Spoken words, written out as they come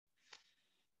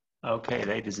Okay,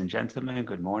 ladies and gentlemen,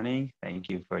 good morning. Thank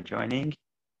you for joining.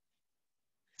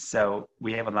 So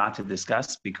we have a lot to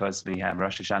discuss because we have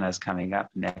Rosh Hashanah is coming up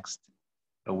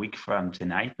a week from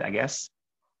tonight, I guess.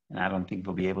 And I don't think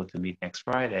we'll be able to meet next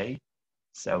Friday.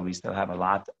 So we still have a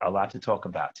lot to talk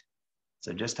about.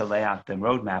 So just to lay out the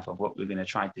roadmap of what we're going to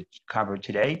try to cover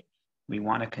today, we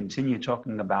want to continue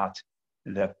talking about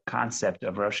the concept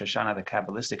of Rosh Hashanah, the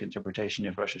Kabbalistic interpretation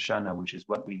of Rosh Hashanah, which is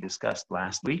what we discussed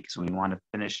last week. So we want to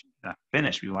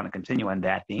we want to continue on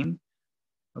that theme.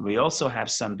 But we also have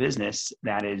some business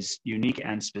that is unique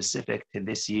and specific to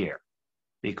this year,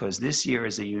 because this year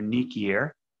is a unique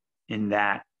year in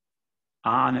that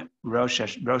on Rosh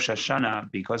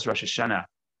Hashanah, because Rosh Hashanah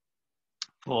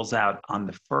falls out on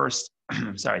the first,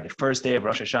 the first day of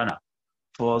Rosh Hashanah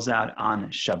falls out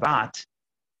on Shabbat.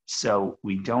 So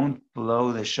we don't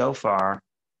blow the shofar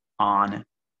on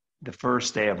the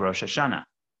first day of Rosh Hashanah.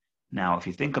 Now, if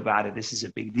you think about it, this is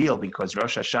a big deal because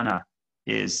Rosh Hashanah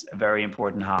is a very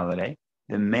important holiday.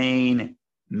 The main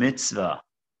mitzvah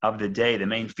of the day, the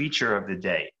main feature of the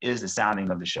day is the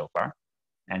sounding of the shofar.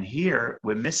 And here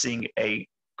we're missing a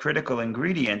critical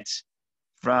ingredient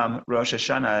from Rosh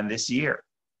Hashanah in this year.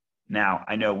 Now,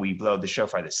 I know we blow the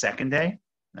shofar the second day.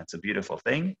 That's a beautiful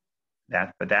thing.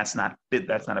 But that's not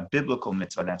a biblical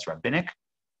mitzvah. That's rabbinic,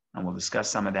 and we'll discuss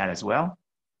some of that as well.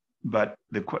 But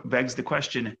begs the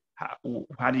question: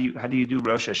 how do you do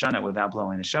Rosh Hashanah without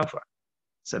blowing the shofar?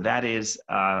 So that is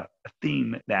a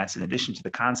theme that's in addition to the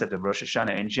concept of Rosh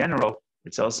Hashanah in general.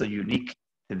 It's also unique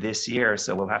to this year.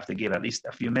 So we'll have to give at least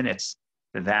a few minutes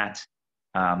to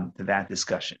that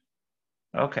discussion.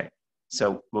 Okay.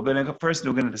 So we're going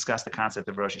to discuss the concept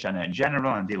of Rosh Hashanah in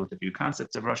general and deal with a few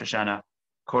concepts of Rosh Hashanah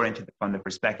from the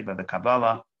perspective of the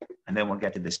Kabbalah, and then we'll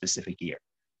get to the specific year.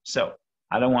 So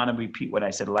I don't want to repeat what I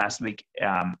said last week,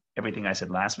 everything I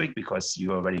said last week, because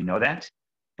you already know that,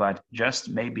 but just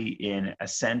maybe in a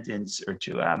sentence or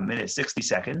two, a minute, 60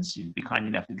 seconds, you'd be kind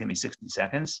enough to give me 60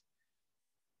 seconds.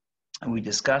 And we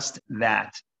discussed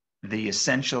that the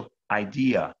essential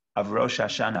idea of Rosh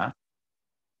Hashanah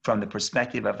from the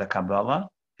perspective of the Kabbalah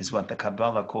is what the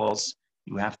Kabbalah calls,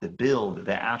 you have to build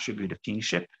the attribute of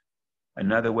kingship.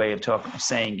 Another way of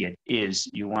saying it is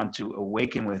you want to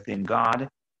awaken within God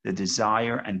the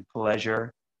desire and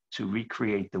pleasure to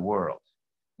recreate the world.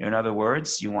 In other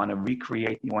words, you want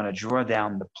to draw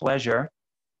down the pleasure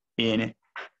in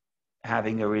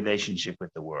having a relationship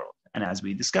with the world. And as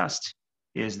we discussed,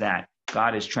 is that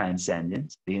God is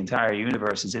transcendent. The entire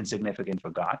universe is insignificant for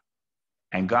God.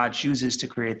 And God chooses to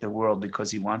create the world because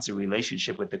he wants a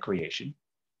relationship with the creation.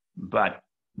 But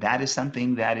that is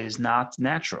something that is not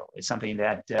natural. It's something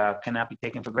that cannot be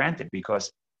taken for granted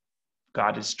because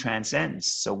God is transcends.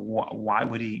 So why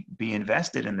would he be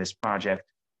invested in this project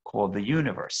called the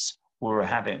universe, or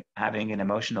having an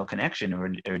emotional connection or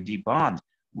a deep bond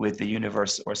with the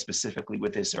universe, or specifically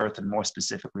with this earth, and more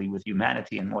specifically with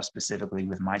humanity, and more specifically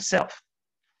with myself?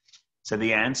 So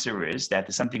the answer is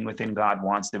that something within God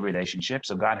wants the relationship.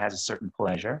 So God has a certain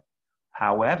pleasure.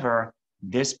 However,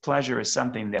 this pleasure is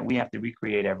something that we have to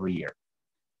recreate every year.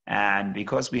 And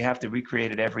because we have to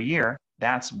recreate it every year,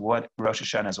 that's what Rosh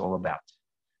Hashanah is all about.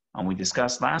 And we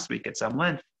discussed last week at some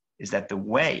length is that the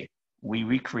way we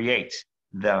recreate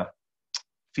the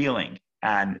feeling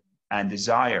and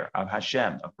desire of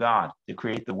Hashem, of God, to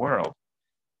create the world,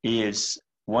 is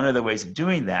one of the ways of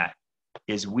doing that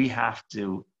is we have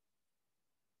to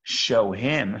show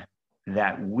him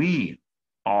that we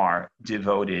are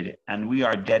devoted and we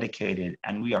are dedicated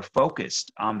and we are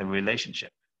focused on the relationship.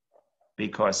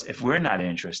 Because if we're not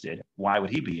interested, why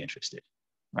would he be interested,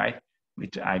 right?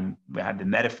 I had the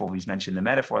metaphor, we mentioned the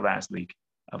metaphor last week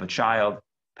of a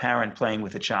parent playing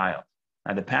with a child.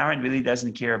 Now the parent really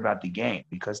doesn't care about the game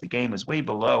because the game is way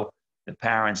below the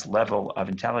parent's level of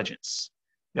intelligence.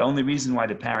 The only reason why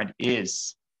the parent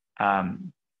is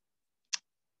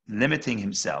limiting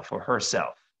himself or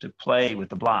herself to play with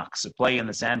the blocks, to play in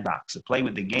the sandbox, to play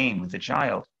with the game with the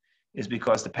child, is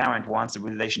because the parent wants a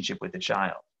relationship with the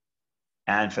child.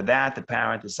 And for that, the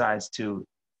parent decides to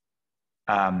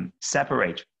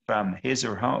separate from his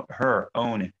or her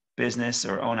own business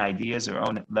or own ideas or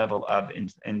own level of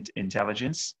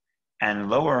intelligence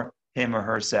and lower him or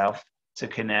herself to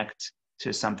connect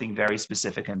to something very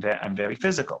specific and very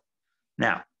physical.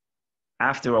 Now,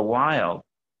 after a while,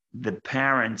 the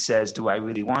parent says, do I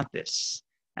really want this?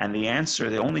 And the answer,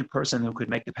 the only person who could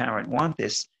make the parent want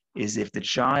this is if the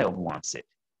child wants it.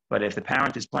 But if the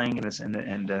parent is playing in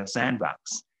the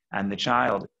sandbox and the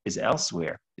child is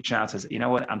elsewhere, the child says, you know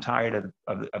what, I'm tired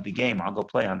of the game, I'll go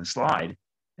play on the slide.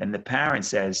 And the parent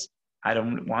says, I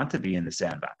don't want to be in the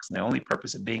sandbox. And the only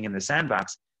purpose of being in the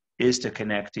sandbox is to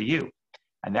connect to you.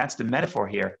 And that's the metaphor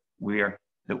here, where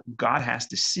God has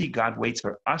to see, God waits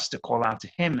for us to call out to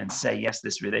him and say, yes,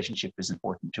 this relationship is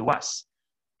important to us.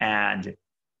 And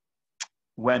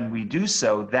when we do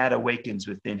so, that awakens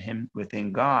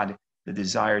within God, the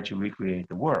desire to recreate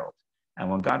the world. And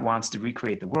when God wants to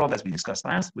recreate the world, as we discussed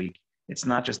last week, it's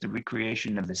not just a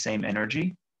recreation of the same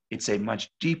energy, it's a much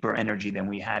deeper energy than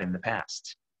we had in the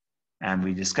past. And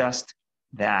we discussed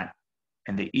that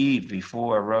in the eve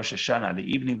before Rosh Hashanah, the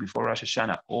evening before Rosh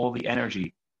Hashanah, all the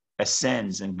energy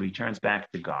ascends and returns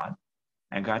back to God.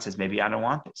 And God says, maybe I don't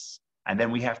want this. And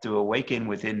then we have to awaken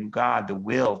within God the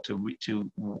will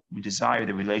to desire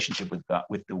the relationship with God,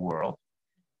 with the world.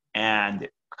 And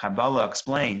Kabbalah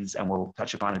explains, and we'll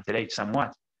touch upon it today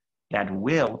somewhat, that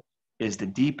will is the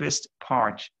deepest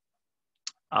part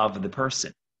of the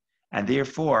person. And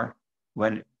therefore,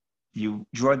 when you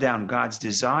draw down God's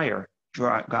desire,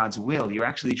 draw God's will, you're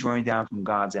actually drawing down from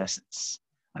God's essence.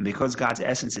 And because God's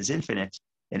essence is infinite,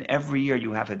 then every year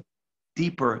you have a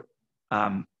deeper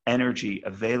energy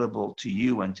available to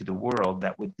you and to the world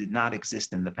that did not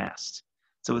exist in the past.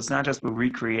 So it's not just we're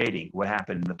recreating what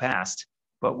happened in the past,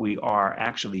 but we are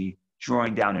actually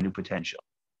drawing down a new potential.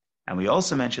 And we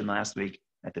also mentioned last week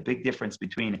that the big difference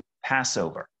between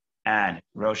Passover and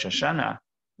Rosh Hashanah,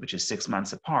 which is 6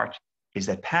 months apart, is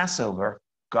that Passover,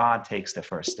 God takes the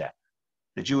first step.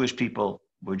 The Jewish people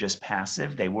were just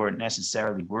passive. They weren't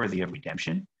necessarily worthy of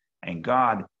redemption. And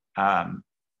God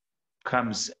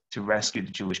comes to rescue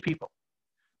the Jewish people.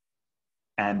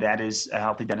 And that is a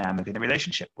healthy dynamic in the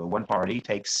relationship where one party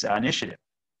takes initiative.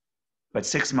 But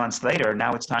 6 months later,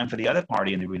 now it's time for the other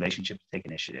party in the relationship to take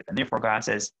initiative. And therefore God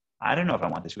says, I don't know if I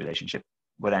want this relationship.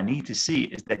 What I need to see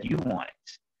is that you want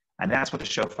it. And that's what the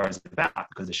shofar is about,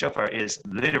 because the shofar is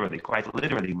literally, quite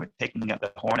literally, we're taking up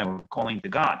the horn and we're calling to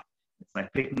God. It's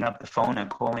like picking up the phone and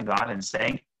calling God and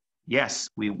saying, yes,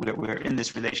 we're in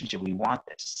this relationship. We want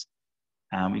this.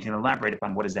 We can elaborate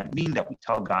upon what does that mean that we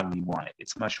tell God we want it.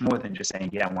 It's much more than just saying,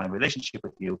 yeah, I want a relationship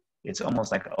with you. It's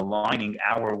almost like aligning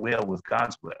our will with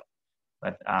God's will.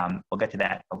 But we'll get to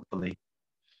that hopefully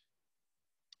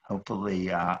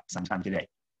sometime today.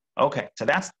 Okay, so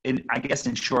that's, I guess,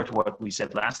 in short, what we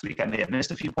said last week. I may have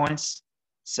missed a few points,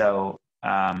 so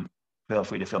feel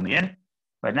free to fill me in.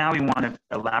 But now we want to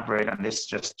elaborate on this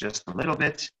just a little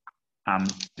bit,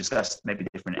 discuss maybe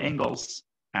different angles,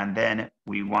 and then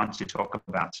we want to talk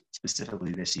about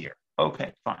specifically this year.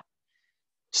 Okay, fine.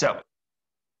 So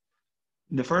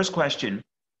the first question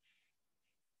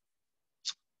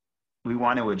we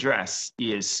want to address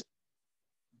is,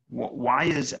 why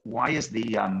is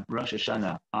the Rosh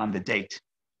Hashanah on the date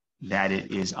that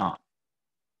it is on?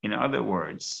 In other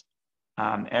words,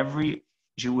 every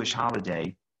Jewish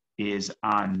holiday is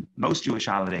on, most Jewish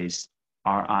holidays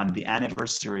are on the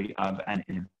anniversary of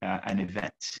an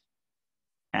event.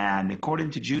 And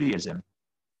according to Judaism,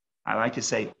 I like to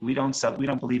say we don't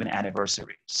believe in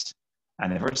anniversaries.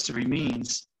 Anniversary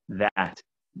means that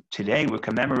today we're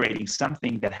commemorating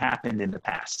something that happened in the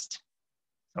past.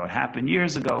 So it happened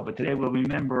years ago, but today we'll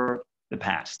remember the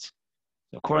past.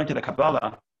 So according to the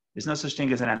Kabbalah, there's no such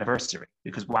thing as an anniversary,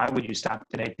 because why would you stop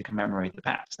today to commemorate the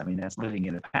past? I mean, that's living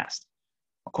in the past.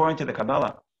 According to the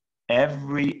Kabbalah,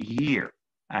 every year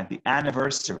at the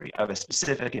anniversary of a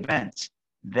specific event,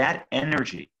 that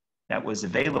energy that was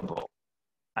available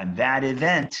on that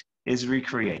event is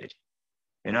recreated.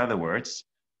 In other words,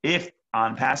 if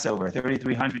on Passover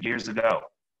 3,300 years ago,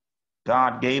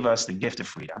 God gave us the gift of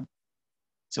freedom,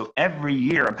 so every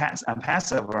year on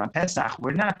Passover, on Pesach,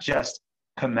 we're not just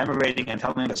commemorating and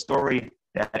telling a story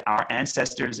that our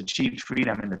ancestors achieved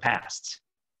freedom in the past.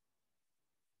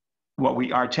 What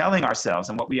we are telling ourselves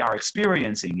and what we are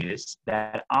experiencing is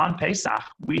that on Pesach,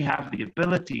 we have the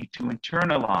ability to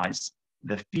internalize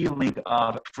the feeling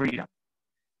of freedom.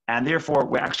 And therefore,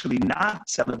 we're actually not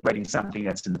celebrating something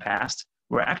that's in the past.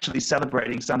 We're actually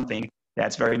celebrating something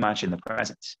that's very much in the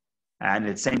present. And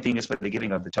the same thing is for the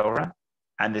giving of the Torah.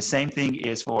 And the same thing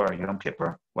is for Yom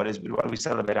Kippur. What do we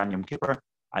celebrate on Yom Kippur?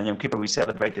 On Yom Kippur, we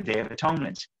celebrate the Day of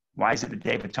Atonement. Why is it the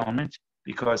Day of Atonement?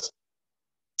 Because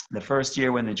the first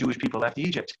year when the Jewish people left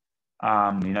Egypt,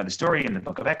 the story in the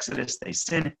book of Exodus, they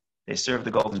sin, they serve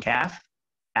the golden calf.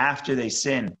 After they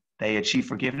sin, they achieve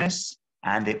forgiveness.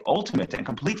 And the ultimate and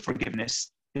complete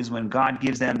forgiveness is when God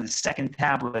gives them the second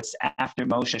tablets after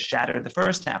Moshe shattered the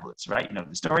first tablets, right? You know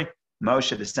the story.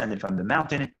 Moshe descended from the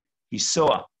mountain. He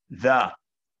saw the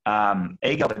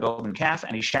Egel, the golden calf,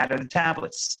 and he shattered the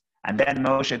tablets. And then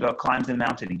Moshe climbs the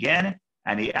mountain again,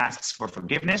 and he asks for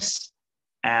forgiveness.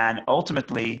 And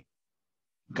ultimately,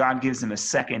 God gives him a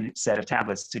second set of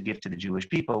tablets to give to the Jewish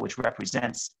people, which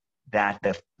represents that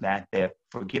the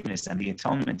forgiveness and the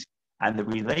atonement and the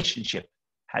relationship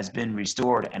has been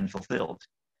restored and fulfilled.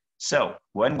 So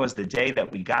when was the day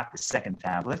that we got the second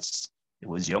tablets? It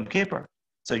was Yom Kippur.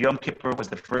 So Yom Kippur was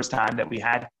the first time that we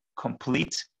had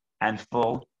complete and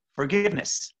full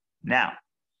forgiveness. Now,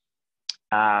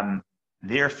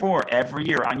 therefore, every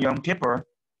year on Yom Kippur,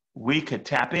 we could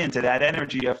tap into that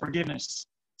energy of forgiveness.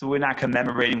 So we're not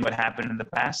commemorating what happened in the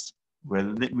past.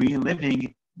 We're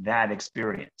reliving that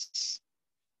experience.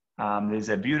 There's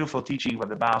a beautiful teaching of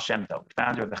the Baal Shem Tov, the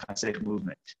founder of the Hasidic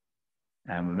movement.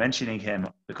 And we're mentioning him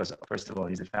because, first of all,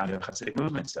 he's the founder of the Hasidic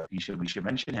movement, so we should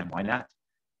mention him. Why not?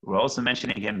 We're also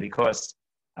mentioning him because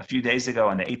a few days ago,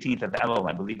 on the 18th of Elul,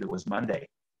 I believe it was Monday,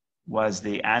 was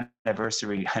the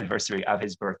anniversary of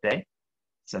his birthday.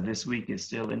 So this week is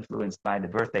still influenced by the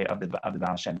birthday of the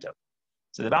Baal Shem Tov.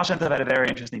 So the Baal Shem Tov had a very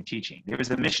interesting teaching. There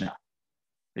is a Mishnah.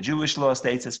 The Jewish law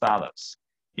states as follows.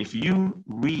 If you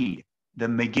read the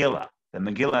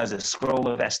Megillah is a scroll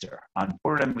of Esther. On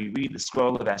Purim, we read the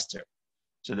scroll of Esther.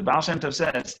 So the Baal Shem Tov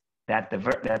says that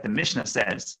the Mishnah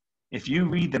says, if you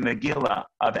read the Megillah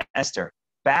of Esther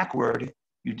backward,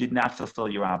 you did not fulfill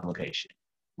your obligation.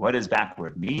 What does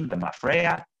backward mean? The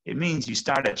Mafreya. It means you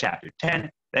start at chapter 10,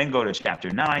 then go to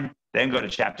chapter 9, then go to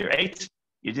chapter 8.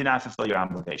 You did not fulfill your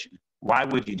obligation. Why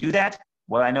would you do that?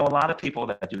 Well, I know a lot of people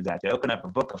that do that. They open up a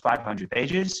book of 500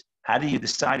 pages. How do you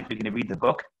decide if you're going to read the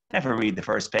book? Never read the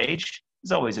first page.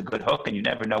 There's always a good hook, and you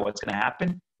never know what's going to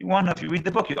happen. You want to know if you read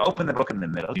the book, you open the book in the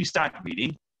middle. You start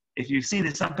reading. If you see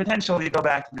there's some potential, you go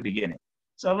back to the beginning.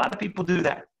 So a lot of people do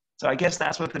that. So I guess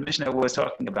that's what the Mishnah was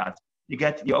talking about.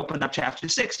 You open up chapter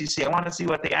 6, you see, I want to see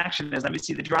what the action is. Let me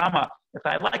see the drama. If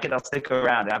I like it, I'll stick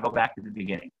around and I'll go back to the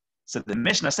beginning. So the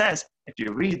Mishnah says, if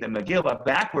you read the Megillah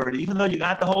backward, even though you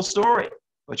got the whole story,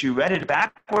 but you read it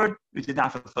backward, you did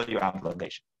not fulfill your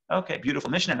obligation. Okay, beautiful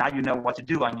Mishnah. Now you know what to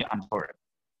do on Purim.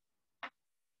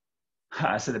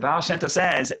 So the Baal Shem Tov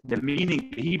says the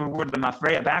meaning, the Hebrew word the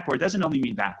mafreya backward doesn't only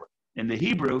mean backward. In the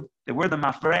Hebrew, the word the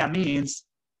mafreya means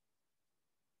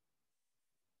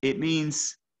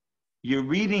you're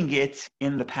reading it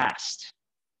in the past.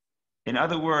 In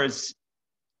other words,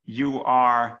 you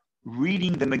are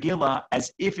reading the Megillah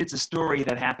as if it's a story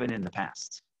that happened in the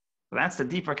past. So that's the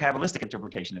deeper Kabbalistic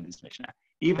interpretation of this Mishnah.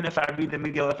 Even if I read the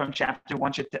Megillah from chapter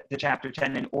 1 to chapter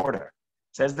 10 in order,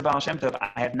 says the Baal Shem Tov,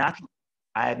 I have not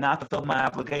fulfilled my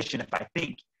obligation if I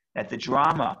think that the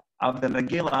drama of the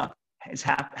Megillah has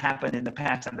happened in the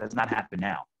past and does not happen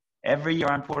now. Every year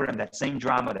on Purim, that same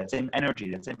drama, that same energy,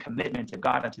 that same commitment to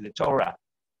God and to the Torah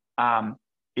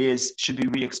should be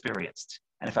re-experienced.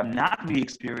 And if I'm not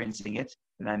re-experiencing it,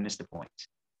 then I missed the point.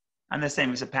 And the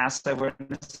same as a Passover, and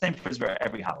the same for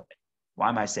every holiday. Why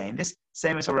am I saying this?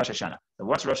 Same as for Rosh Hashanah. So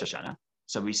what's Rosh Hashanah?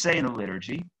 So we say in the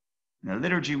liturgy,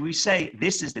 we say,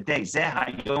 this is the day,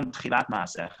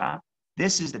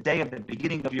 this is the day of the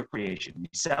beginning of your creation. We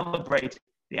celebrate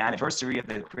the anniversary of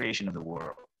the creation of the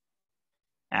world.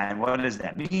 And what does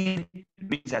that mean? It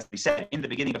means, as we said, in the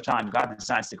beginning of time, God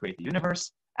decides to create the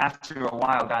universe. After a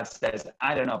while, God says,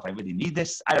 I don't know if I really need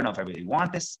this. I don't know if I really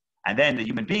want this. And then the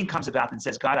human being comes about and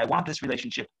says, God, I want this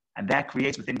relationship. And that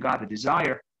creates within God the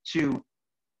desire to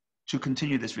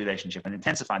continue this relationship and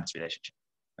intensify this relationship.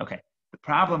 Okay, the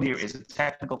problem here is a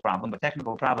technical problem, but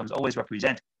technical problems always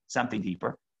represent something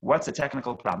deeper. What's the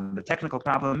technical problem? The technical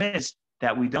problem is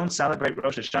that we don't celebrate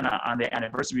Rosh Hashanah on the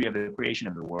anniversary of the creation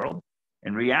of the world.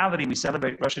 In reality, we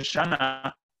celebrate Rosh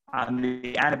Hashanah on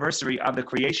the anniversary of the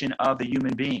creation of the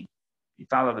human being. If you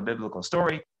follow the biblical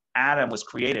story, Adam was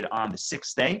created on the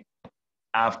sixth day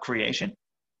of creation,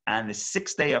 and the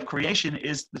sixth day of creation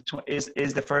is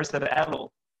the first of Elul,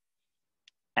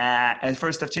 and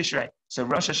first of Tishrei. So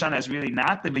Rosh Hashanah is really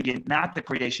not the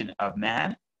creation of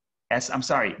man. Rosh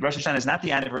Hashanah is not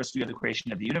the anniversary of the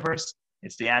creation of the universe.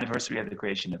 It's the anniversary of the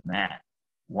creation of man.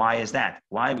 Why is that?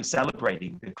 Why are we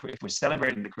celebrating? If we're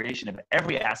celebrating the creation of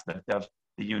every aspect of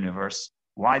the universe,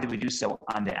 why do we do so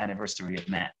on the anniversary of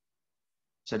man?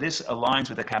 So this aligns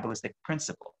with the Kabbalistic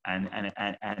principle, and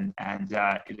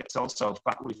it's also,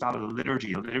 we follow the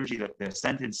liturgy, the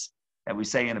sentence that we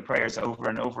say in the prayers over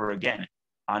and over again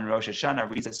on Rosh Hashanah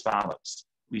reads as follows.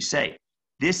 We say,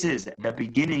 this is the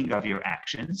beginning of your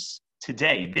actions.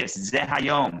 Today, this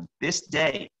Zehayom, this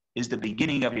day is the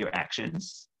beginning of your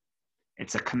actions.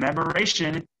 It's a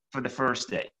commemoration for the first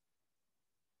day.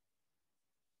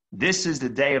 This is the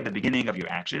day of the beginning of your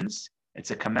actions.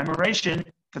 It's a commemoration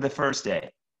for the first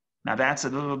day. Now that's a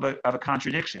little bit of a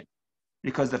contradiction,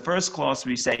 because the first clause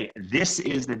we say, this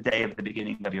is the day of the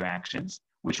beginning of your actions,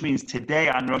 which means today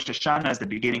on Rosh Hashanah is the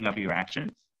beginning of your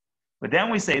actions. But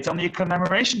then we say it's only a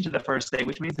commemoration to the first day,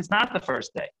 which means it's not the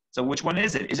first day. So which one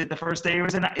is it? Is it the first day or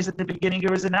is it not? Is it the beginning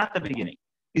or is it not the beginning?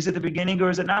 Is it the beginning or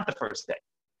is it not the first day?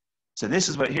 So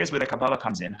here's where the Kabbalah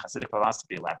comes in. Hasidic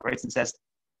philosophy elaborates and says,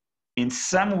 in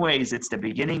some ways it's the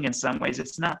beginning, in some ways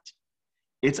it's not.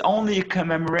 It's only a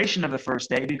commemoration of the first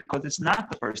day because it's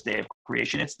not the first day of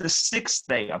creation, it's the sixth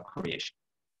day of creation.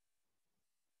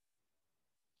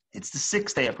 It's the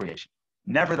sixth day of creation.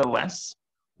 Nevertheless,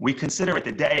 we consider it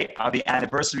the day of the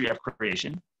anniversary of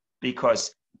creation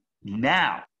because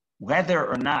now, whether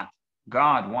or not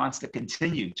God wants to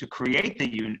continue to create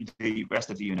the rest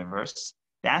of the universe,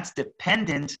 that's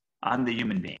dependent on the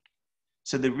human being.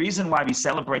 So the reason why we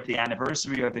celebrate the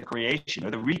anniversary of the creation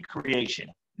or the recreation,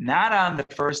 not on the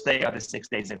first day of the 6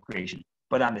 days of creation,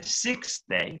 but on the sixth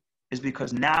day, is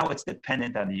because now it's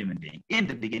dependent on the human being. In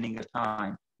the beginning of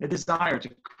time, the desire to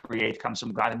create comes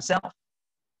from God himself.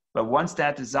 But once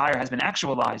that desire has been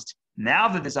actualized, now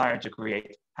the desire to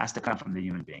create has to come from the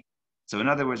human being. So in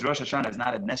other words, Rosh Hashanah is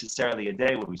not necessarily a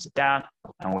day where we sit down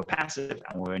and we're passive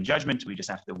and we're in judgment. We just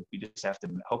have to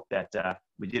hope that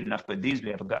we did enough good deeds. We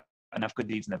have enough good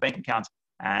deeds in the bank account,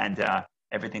 and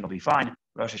everything will be fine.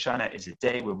 Rosh Hashanah is a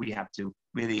day where we have to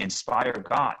really inspire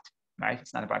God, right?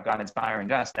 It's not about God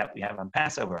inspiring us that we have on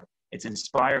Passover. It's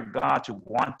inspire God to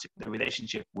want the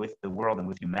relationship with the world and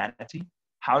with humanity.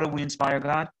 How do we inspire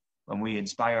God? When we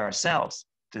inspire ourselves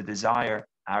to desire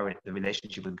the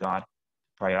relationship with God,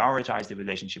 prioritize the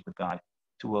relationship with God,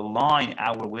 to align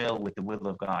our will with the will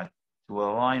of God, to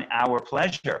align our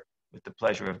pleasure with the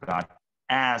pleasure of God,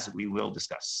 as we will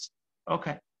discuss.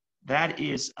 Okay, that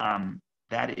is 1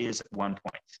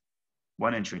 point,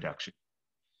 one introduction.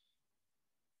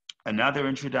 Another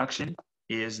introduction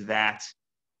is that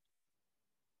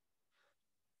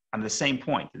on the same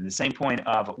point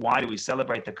of why do we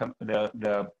celebrate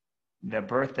the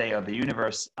birthday of the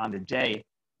universe on the day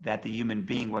that the human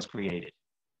being was created.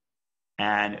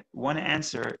 And one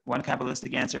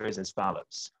Kabbalistic answer is as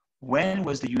follows. When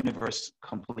was the universe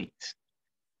complete?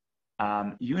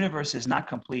 Universe is not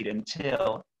complete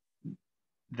until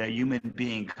the human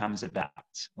being comes about.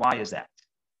 Why is that?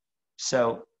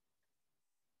 So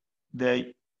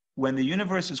when the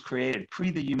universe was created, pre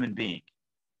the human being,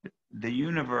 the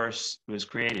universe was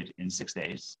created in 6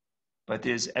 days, but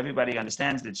everybody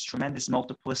understands there's tremendous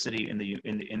multiplicity in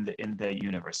the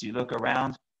universe. You look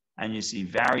around and you see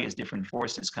various different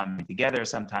forces coming together,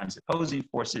 sometimes opposing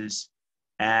forces,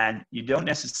 and you don't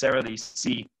necessarily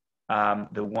see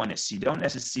the oneness. You don't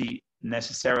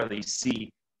necessarily see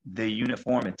the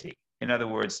uniformity. In other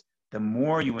words, the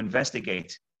more you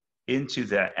investigate into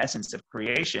the essence of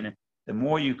creation, the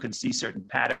more you can see certain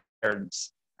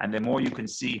patterns, and the more you can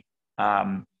see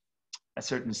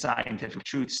certain scientific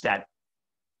truths that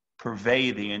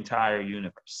pervade the entire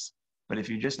universe. But if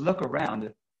you just look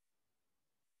around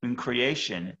in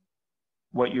creation,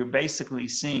 what you're basically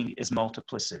seeing is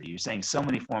multiplicity. You're saying so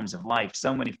many forms of life,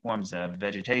 so many forms of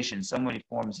vegetation, so many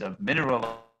forms of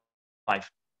mineral life,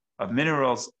 of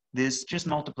minerals. There's just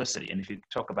multiplicity. And if you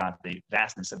talk about the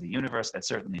vastness of the universe, that's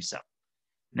certainly so.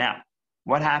 Now,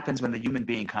 what happens when the human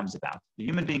being comes about? The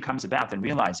human being comes about and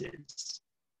realizes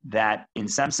that in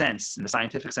some sense, in the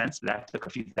scientific sense, that took a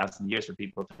few thousand years for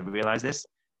people to realize this,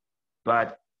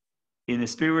 but in the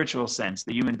spiritual sense,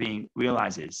 the human being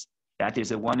realizes that there's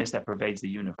a oneness that pervades the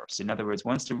universe. In other words,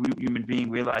 once the human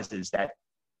being realizes that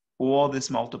all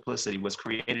this multiplicity was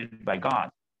created by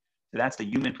God, so that's the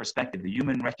human perspective, the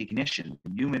human recognition.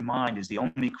 The human mind is the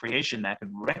only creation that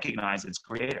can recognize its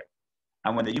creator.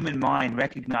 And when the human mind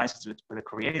recognizes the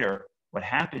creator, what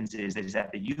happens is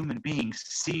that the human being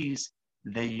sees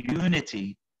the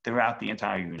unity throughout the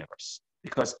entire universe.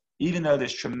 Because even though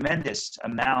there's tremendous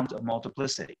amount of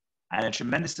multiplicity and a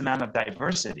tremendous amount of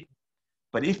diversity,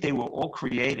 but if they were all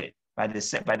created by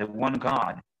the one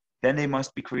God, then they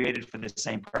must be created for the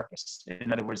same purpose.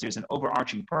 In other words, there's an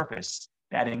overarching purpose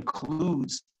that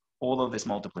includes all of this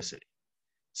multiplicity.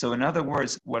 So in other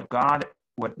words, what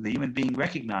the human being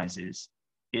recognizes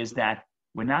is that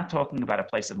we're not talking about a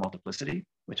place of multiplicity,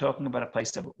 we're talking about a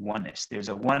place of oneness. There's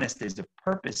a oneness, there's a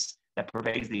purpose that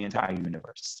pervades the entire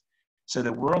universe. So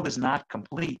the world is not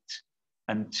complete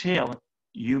until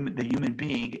the human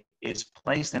being is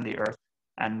placed in the earth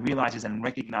and realizes and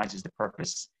recognizes the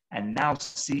purpose, and now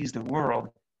sees the world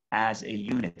as a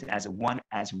unit, as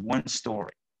one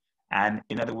story. And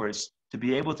in other words, to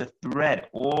be able to thread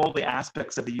all the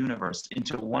aspects of the universe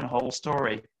into one whole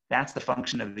story, that's the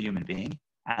function of the human being.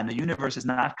 And the universe is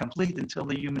not complete until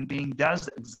the human being does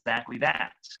exactly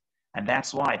that. And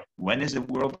that's why, when is the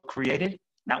world created?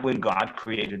 Not when God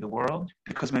created the world,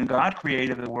 because when God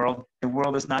created the world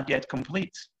is not yet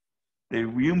complete.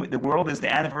 The world is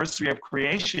the anniversary of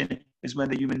creation, is when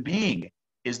the human being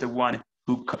is the one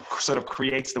who sort of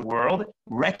creates the world,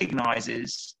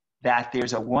 recognizes that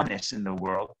there's a oneness in the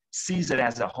world, sees it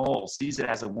as a whole, sees it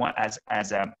as a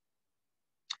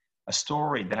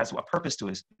story that has a purpose to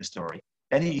the story.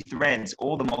 Then he threads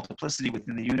all the multiplicity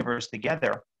within the universe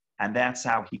together, and that's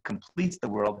how he completes the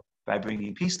world, by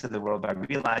bringing peace to the world, by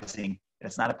realizing that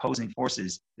it's not opposing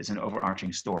forces, it's an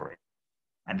overarching story.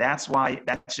 And that's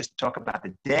just to talk about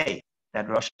the day that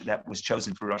was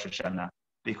chosen for Rosh Hashanah,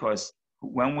 because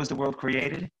when was the world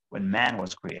created? When man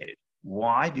was created.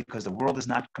 Why? Because the world is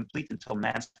not complete until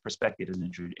man's perspective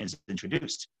is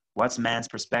introduced. What's man's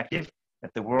perspective?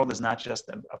 That the world is not just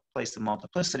a place of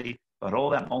multiplicity, but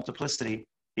all that multiplicity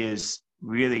is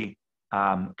really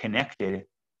connected,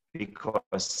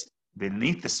 because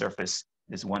beneath the surface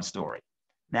is one story.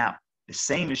 Now, the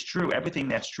same is true. Everything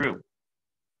that's true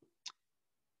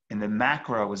in the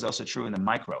macro is also true in the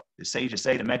micro. The sages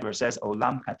say, the Medrash says,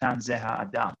 Olam katan zeha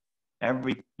adam.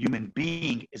 Every human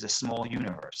being is a small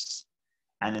universe.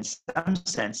 And in some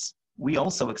sense, we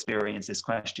also experience this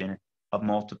question of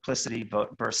multiplicity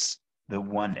versus the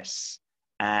oneness.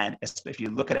 And if you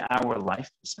look at our life,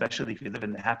 especially if you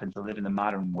happen to live in the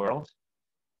modern world,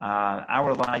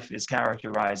 our life is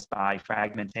characterized by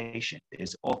fragmentation.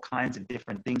 There's all kinds of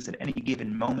different things at any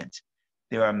given moment.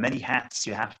 There are many hats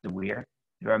you have to wear.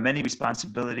 There are many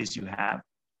responsibilities you have,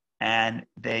 and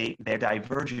they're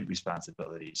divergent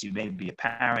responsibilities. You may be a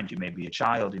parent, you may be a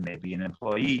child, you may be an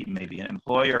employee, you may be an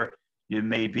employer, you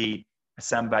may be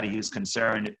somebody who's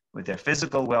concerned with their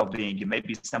physical well-being, you may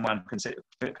be someone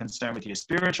concerned with your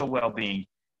spiritual well-being,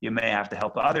 you may have to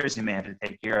help others, you may have to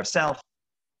take care of self.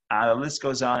 The list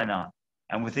goes on and on.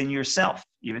 And within yourself,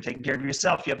 even taking care of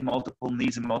yourself, you have multiple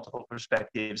needs and multiple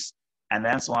perspectives. And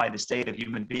that's why the state of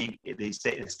the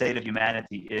state of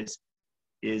humanity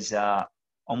is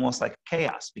almost like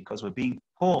chaos, because we're being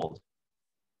pulled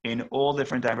in all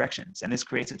different directions. And this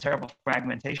creates a terrible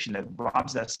fragmentation that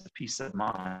robs us of peace of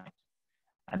mind.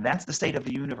 And that's the state of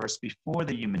the universe before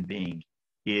the human being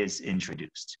is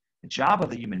introduced. The job of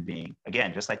the human being,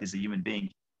 again, just like there's a human being,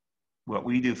 what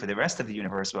we do for the rest of the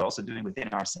universe, we're also doing within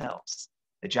ourselves.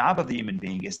 The job of the human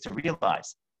being is to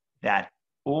realize that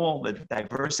all the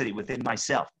diversity within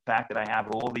myself, the fact that I have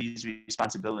all these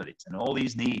responsibilities and all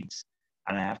these needs,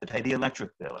 and I have to pay the electric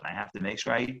bill, and I have to make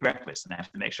sure I eat breakfast, and I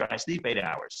have to make sure I sleep 8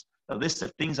 hours. A list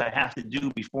of things I have to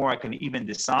do before I can even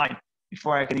decide,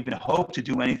 before I can even hope to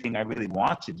do anything I really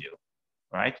want to do,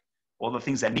 right? All the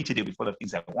things I need to do before the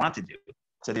things I want to do.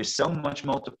 So there's so much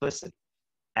multiplicity,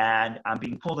 and I'm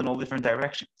being pulled in all different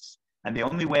directions. And the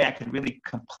only way I can really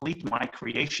complete my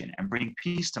creation and bring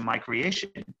peace to my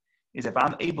creation is if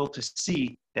I'm able to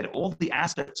see that all the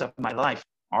aspects of my life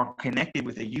are connected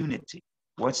with a unity.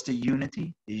 What's the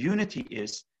unity? The unity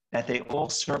is that they all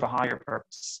serve a higher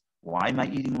purpose. Why am I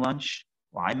eating lunch?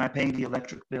 Why am I paying the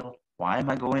electric bill? Why am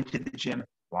I going to the gym?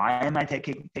 Why am I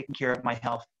taking care of my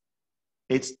health?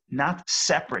 It's not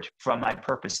separate from my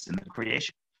purpose in the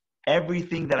creation.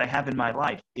 Everything that I have in my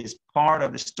life is part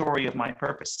of the story of my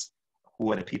purpose.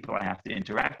 Who are the people I have to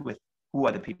interact with? Who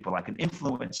are the people I can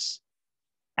influence?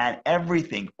 And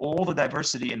everything, all the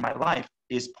diversity in my life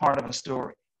is part of a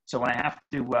story. So when I have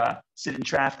to sit in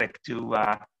traffic to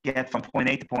get from point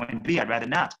A to point B, I'd rather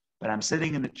not. But I'm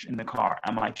sitting in the car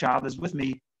and my child is with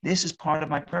me. This is part of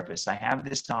my purpose. I have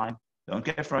this time. Don't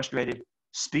get frustrated.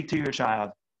 Speak to your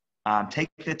child. Take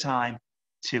the time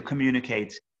to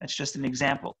communicate. That's just an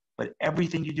example. But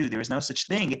everything you do, there is no such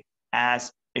thing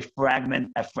as a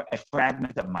fragment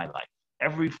of my life.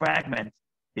 Every fragment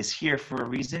is here for a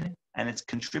reason, and it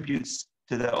contributes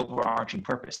to the overarching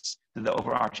purpose, to the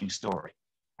overarching story.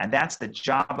 And that's the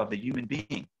job of the human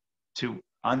being, to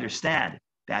understand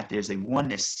that there's a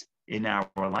oneness in our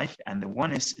life, and the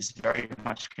oneness is very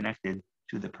much connected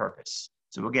to the purpose.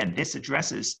 So again, this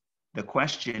addresses the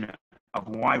question of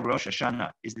why Rosh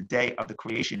Hashanah is the day of the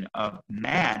creation of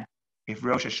man, if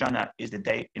Rosh Hashanah is the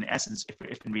day, in essence,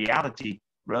 if in reality,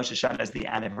 Rosh Hashanah is the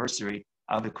anniversary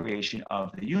of the creation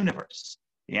of the universe.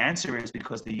 The answer is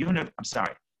because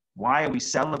why are we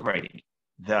celebrating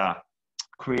the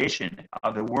creation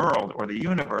of the world or the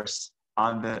universe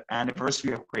on the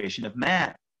anniversary of creation of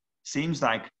man? Seems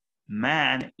like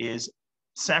man is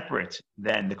separate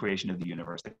than the creation of the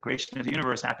universe. The creation of the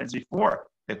universe happens before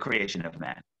the creation of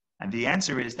man. And the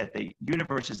answer is that the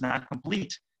universe is not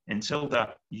complete until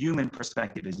the human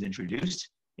perspective is introduced.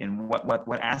 In what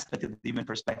aspect of the human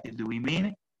perspective do we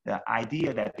mean? The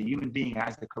idea that the human being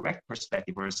has the correct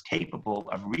perspective or is capable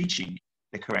of reaching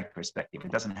the correct perspective.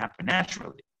 It doesn't happen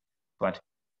naturally. But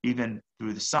even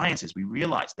through the sciences, we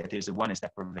realize that there's a oneness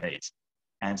that pervades.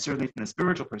 And certainly from the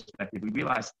spiritual perspective, we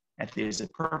realize that there's a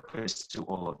purpose to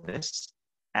all of this.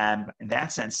 And in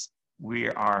that sense, we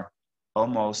are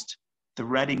almost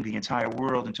threading the entire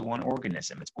world into one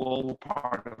organism. It's all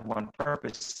part of one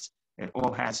purpose. It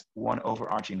all has one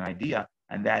overarching idea,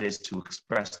 and that is to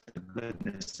express the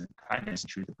goodness and kindness and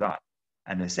truth of God.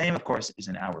 And the same, of course, is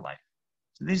in our life.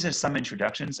 So these are some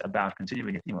introductions about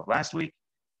continuing the theme of last week.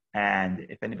 And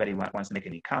if anybody wants to make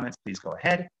any comments, please go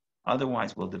ahead.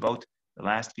 Otherwise, we'll devote the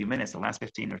last few minutes, the last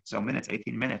 15 or so minutes,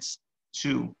 18 minutes,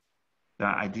 to the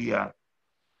idea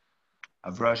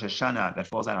of Rosh Hashanah that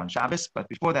falls out on Shabbos. But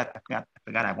before that, I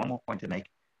forgot I have one more point to make.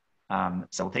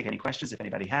 So we'll take any questions if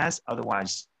anybody has.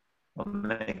 Otherwise, we'll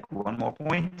make one more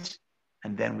point,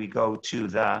 and then we go to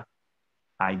the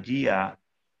idea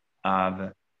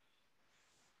of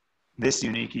this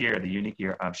unique year, the unique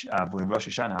year of when Rosh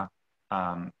Hashanah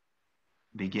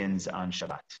begins on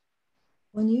Shabbat.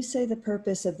 When you say the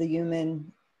purpose of the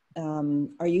human,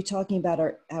 are you talking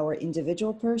about our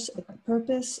individual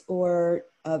purpose or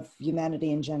of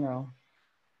humanity in general,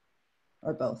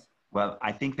 or both? Well,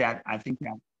 I think that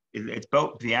it's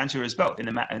both. The answer is both in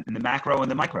the macro and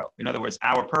the micro. In other words,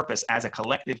 our purpose as a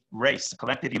collective race,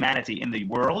 collective humanity in the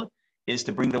world, is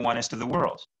to bring the oneness to the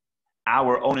world.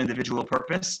 Our own individual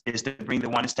purpose is to bring the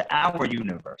oneness to our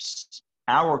universe,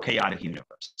 our chaotic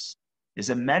universe. There's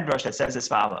a medrash that says as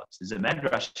follows. There's a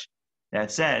medrash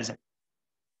that says,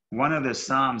 one of the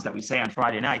psalms that we say on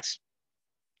Friday nights,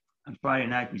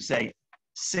 we say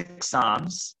 6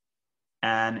 psalms,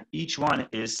 and each one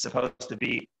is supposed to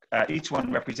be, each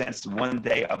one represents one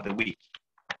day of the week.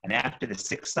 And after the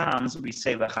 6 psalms, we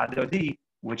say L'chadodi,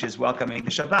 which is welcoming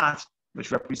the Shabbat,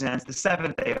 which represents the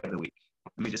 7th day of the week.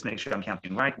 Let me just make sure I'm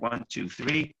counting right. 1, 2,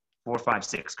 3, 4, 5,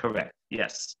 6. Correct.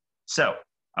 Yes. So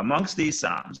amongst these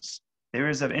psalms, there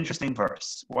is an interesting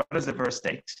verse. What does the verse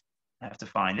state? I have to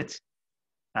find it.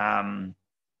 I'm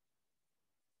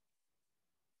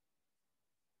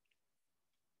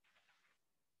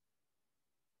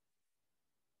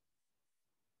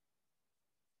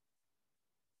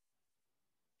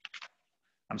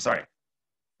sorry.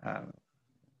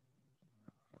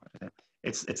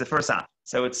 It's the first psalm.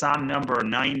 So it's Psalm number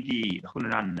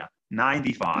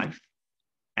 95.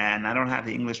 And I don't have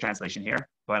the English translation here,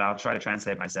 but I'll try to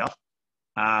translate myself.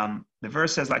 The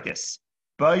verse says like this: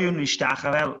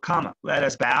 Come, let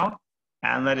us bow,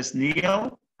 and let us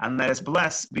kneel, and let us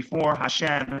bless before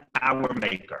Hashem, our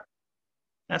Maker.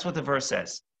 That's what the verse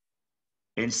says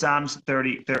in Psalms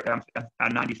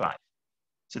 95.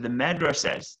 So the Medrash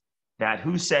says that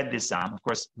who said this psalm? Of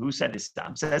course, who said this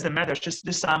psalm? Says the Medrash, just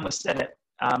this psalm was said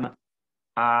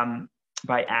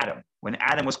by Adam, when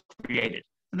Adam was created.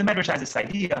 So the Medrash has this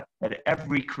idea that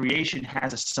every creation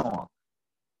has a song.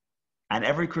 And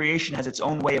every creation has its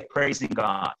own way of praising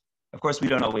God. Of course, we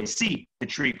don't always see the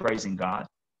tree praising God.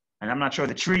 And I'm not sure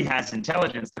the tree has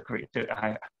intelligence to create.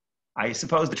 I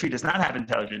suppose the tree does not have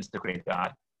intelligence to create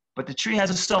God. But the tree has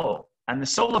a soul. And the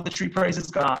soul of the tree praises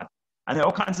God. And there are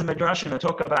all kinds of midrashim that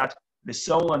talk about the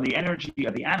soul and the energy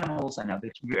of the animals and of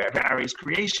the various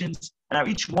creations. And how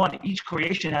each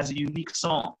creation has a unique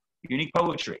song, unique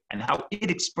poetry, and how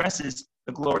it expresses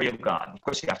the glory of God. Of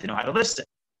course, you have to know how to listen.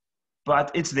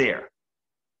 But it's there.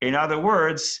 In other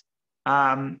words,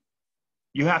 the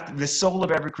soul of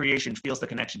every creation feels the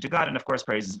connection to God and, of course,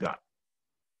 praises God.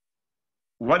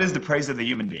 What is the praise of the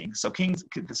human being? So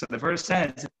the verse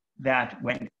says that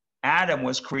when Adam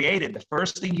was created, the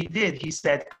first thing he did, he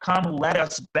said, come, let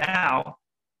us bow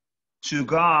to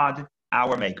God,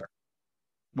 our Maker.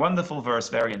 Wonderful verse,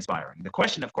 very inspiring. The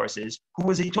question, of course, is,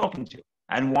 who is he talking to?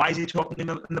 And why is he talking in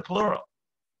the plural?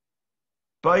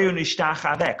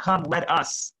 Come, let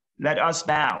us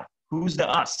bow. Who's the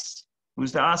us?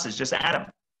 Who's the us? It's just Adam.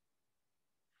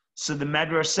 So the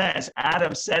Medrash says,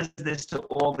 Adam says this to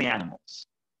all the animals.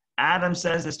 Adam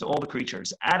says this to all the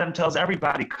creatures. Adam tells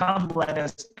everybody, come, let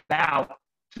us bow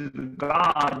to the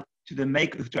God,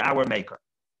 to our Maker.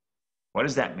 What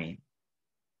does that mean?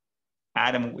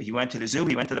 Adam, he went to the zoo,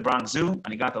 he went to the Bronx Zoo,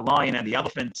 and he got the lion and the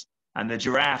elephant and the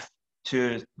giraffe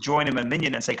to join him a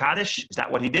minyan and say Kaddish. Is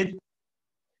that what he did?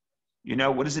 You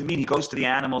know, what does it mean? He goes to the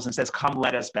animals and says, come,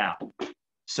 let us bow.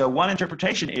 So one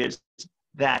interpretation is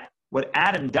that what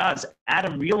Adam does,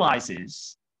 Adam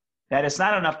realizes that it's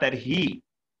not enough that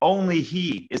only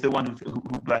he is the one who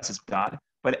blesses God,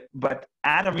 but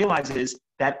Adam realizes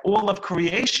that all of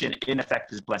creation, in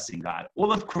effect, is blessing God.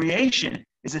 All of creation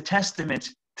is a testament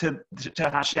to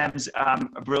Hashem's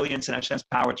brilliance and Hashem's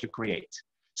power to create.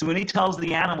 So when he tells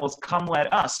the animals, come,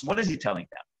 let us, what is he telling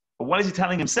them? Or what is he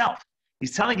telling himself?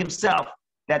 He's telling himself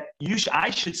that I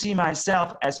should see myself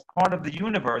as part of the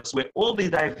universe, where all the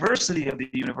diversity of the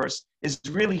universe is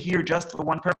really here just for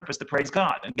one purpose, to praise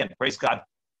God. And again, praise God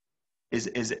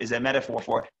is a metaphor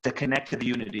for to connect to the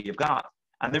unity of God.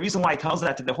 And the reason why he tells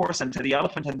that to the horse and to the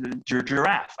elephant and the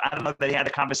giraffe, I don't know that he had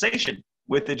a conversation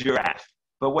with the giraffe,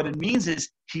 but what it means is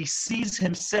he sees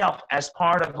himself as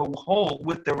part of a whole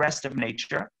with the rest of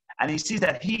nature, and he sees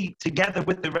that he, together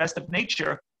with the rest of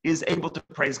nature, is able to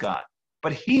praise God.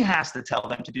 But he has to tell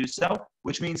them to do so,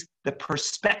 which means the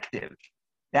perspective,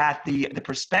 that the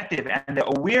perspective and the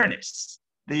awareness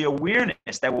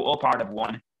that we're all part of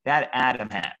one, that Adam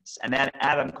has. And that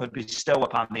Adam could bestow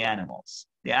upon the animals.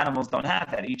 The animals don't have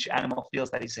that. Each animal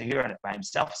feels that he's a hero by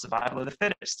himself, survival of the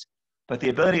fittest. But the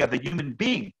ability of the human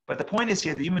being, but the point is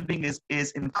here, the human being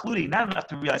is including, not enough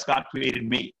to realize God created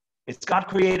me. It's God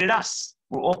created us.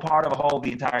 We're all part of a whole,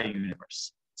 the entire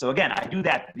universe. So again, I do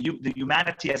that. The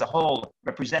humanity as a whole,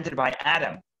 represented by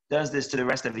Adam, does this to the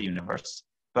rest of the universe.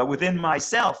 But within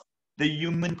myself, the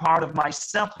human part of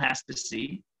myself has to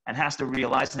see and has to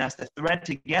realize and has to thread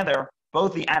together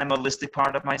both the animalistic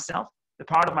part of myself, the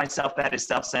part of myself that is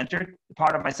self-centered, the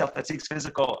part of myself that seeks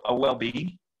physical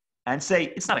well-being, and say,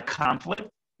 it's not a conflict.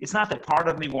 It's not that part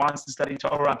of me wants to study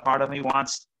Torah and part of me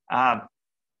wants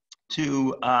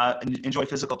to enjoy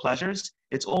physical pleasures.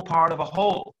 It's all part of a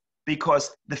whole, because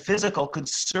the physical could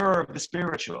serve the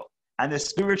spiritual, and the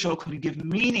spiritual could give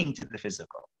meaning to the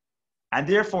physical. And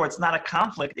therefore, it's not a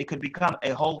conflict. It could become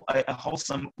a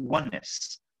wholesome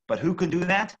oneness. But who can do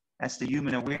that? That's the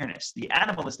human awareness. The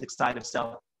animalistic side of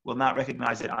self will not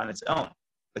recognize it on its own.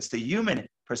 It's the human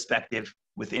perspective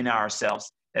within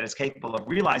ourselves that is capable of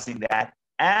realizing that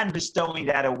and bestowing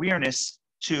that awareness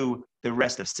to the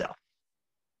rest of self.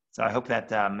 So I hope that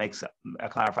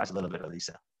clarifies a little bit,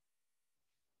 Elisa.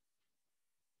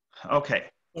 Okay.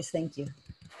 Yes, thank you.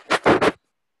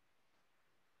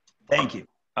 Thank you.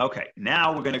 Okay,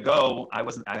 now we're going to go. I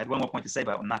had one more point to say,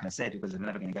 but I'm not going to say it because we're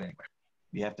never going to get anywhere.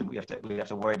 We have to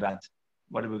worry about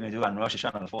what are we going to do on Rosh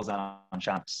Hashanah that falls on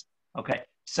Shabbos. Okay,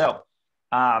 so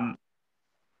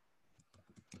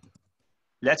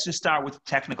let's just start with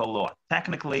technical law.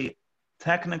 Technically,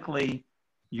 the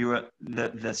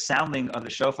sounding of the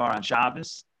shofar on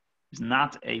Shabbos is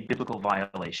not a biblical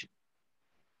violation.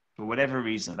 For whatever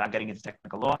reason, without getting into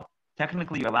technical law,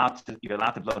 technically you're allowed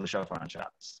to blow the shofar on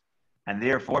Shabbos. And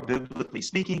therefore, biblically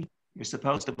speaking, you're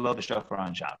supposed to blow the shofar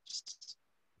on Shabbos.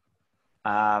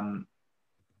 At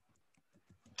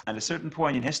a certain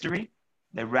point in history,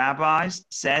 the rabbis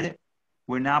said,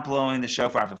 we're not blowing the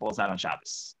shofar if it falls out on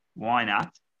Shabbos. Why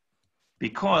not?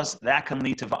 Because that can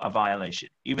lead to a violation.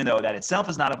 Even though that itself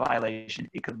is not a violation,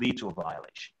 it could lead to a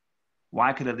violation.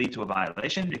 Why could it lead to a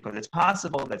violation? Because it's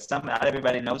possible that not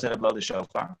everybody knows how to blow the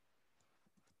shofar.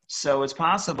 So it's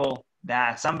possible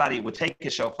that somebody would take a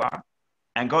shofar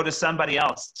and go to somebody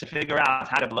else to figure out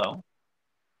how to blow.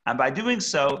 And by doing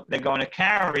so, they're going to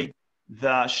carry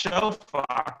the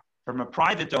shofar from a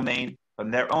private domain, from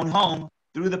their own home,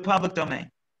 through the public domain.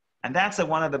 And that's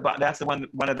one of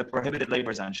the prohibited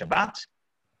labors on Shabbat,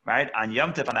 right? On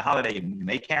Yom Tov, on the holiday, you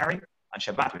may carry. On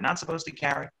Shabbat, you're not supposed to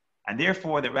carry. And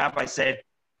therefore, the rabbi said,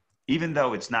 even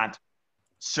though it's not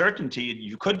certainty,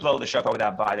 you could blow the shofar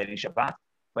without violating Shabbat,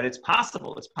 but it's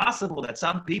possible that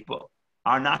some people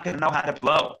are not going to know how to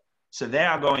blow. So they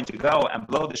are going to go and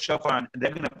blow the shofar, and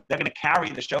they're going to carry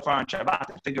the shofar on Shabbat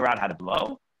to figure out how to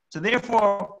blow. So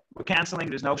therefore, we're canceling.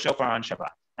 There's no shofar on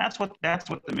Shabbat. That's what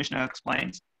the Mishnah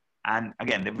explains. And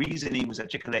again, the reasoning was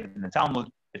articulated in the Talmud.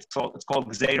 It's called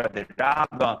Gzeira de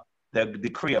Rabbah, the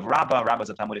decree of Rabbah. Rabbah is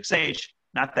a Talmudic sage.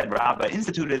 Not that Rabbah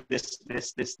instituted this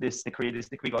decree. This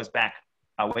decree goes back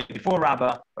way before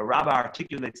Rabbah, but Rabbah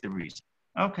articulates the reason.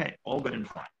 Okay, all good and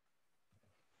fine.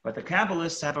 But the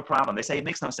Kabbalists have a problem. They say it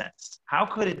makes no sense. How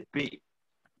could it be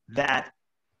that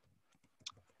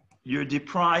you're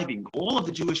depriving all of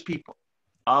the Jewish people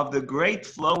of the great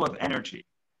flow of energy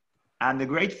and the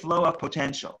great flow of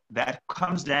potential that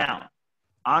comes down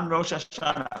on Rosh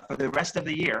Hashanah for the rest of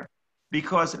the year,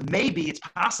 because maybe it's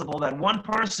possible that one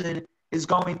person is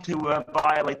going to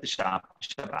violate the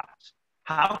Shabbat?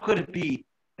 How could it be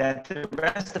that the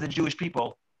rest of the Jewish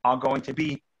people are going to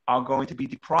be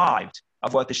deprived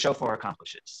of what the shofar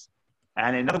accomplishes?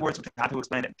 And in other words,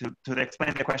 to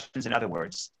explain the questions in other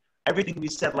words, everything we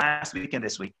said last week and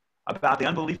this week about the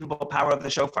unbelievable power of the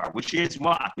shofar, which is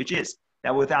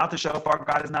that without the shofar,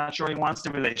 God is not sure he wants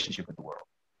the relationship with the world.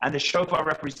 And the shofar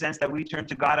represents that we turn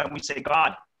to God and we say,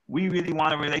 God, we really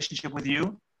want a relationship with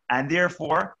you, and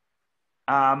therefore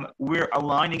we're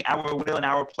aligning our will and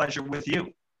our pleasure with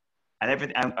you.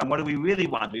 And what do we really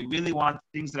want? We really want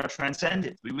things that are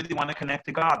transcendent. We really want to connect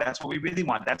to God. That's what we really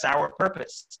want. That's our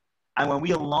purpose. And when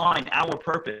we align our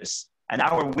purpose and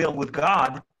our will with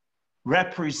God,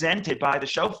 represented by the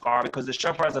shofar, because the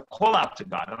shofar is a call out to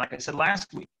God. And like I said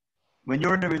last week, when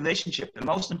you're in a relationship, the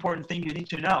most important thing you need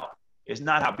to know is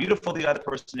not how beautiful the other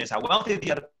person is, how wealthy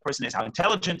the other person is, how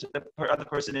intelligent the other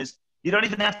person is. You don't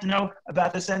even have to know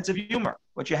about the sense of humor.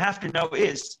 What you have to know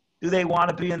is, do they want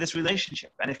to be in this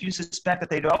relationship? And if you suspect that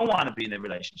they don't want to be in the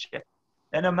relationship,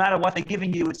 then no matter what they're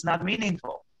giving you, it's not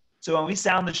meaningful. So when we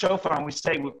sound the shofar and we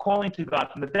say we're calling to God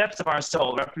from the depths of our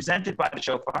soul, represented by the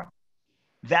shofar,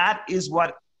 that is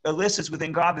what elicits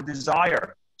within God the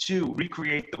desire to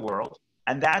recreate the world.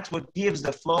 And that's what gives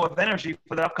the flow of energy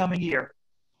for the upcoming year.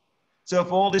 So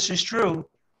if all this is true,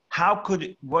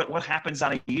 what happens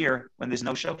on a year when there's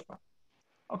no shofar?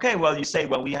 Okay, well, you say,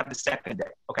 well, we have the second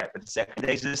day. Okay, but the second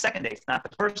day is the second day. It's not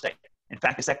the first day. In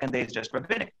fact, the second day is just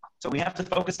rabbinic. So we have to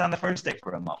focus on the first day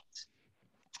for a moment.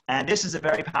 And this is a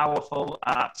very powerful,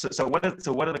 so what do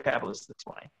the Kabbalists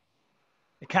explain?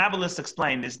 The Kabbalists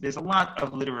explain this. There's a lot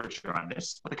of literature on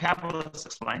this, but the Kabbalists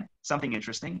explain something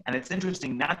interesting. And it's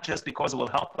interesting not just because it will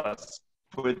help us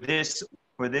for this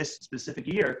specific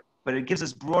year, but it gives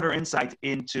us broader insight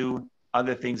into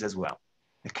other things as well.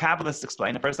 The Kabbalists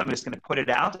explain. First, I'm just going to put it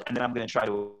out, and then I'm going to try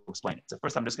to explain it. So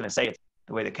first, I'm just going to say it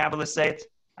the way the Kabbalists say it,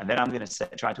 and then I'm going to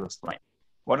try to explain.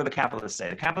 What do the Kabbalists say?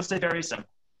 The Kabbalists say very simple.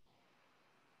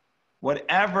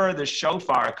 Whatever the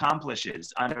shofar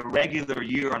accomplishes on a regular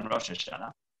year on Rosh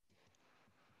Hashanah,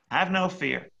 have no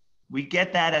fear. We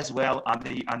get that as well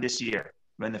on this year,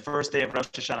 when the first day of Rosh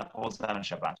Hashanah falls down on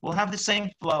Shabbat. We'll have the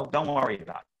same flow. Don't worry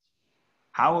about it.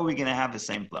 How are we going to have the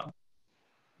same flow?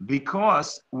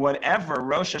 Because whatever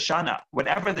Rosh Hashanah,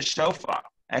 whatever the shofar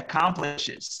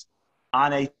accomplishes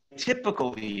on a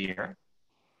typical year,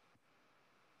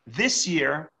 this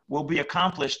year will be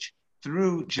accomplished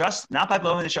through just, not by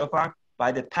blowing the shofar,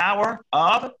 by the power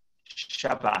of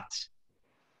Shabbat.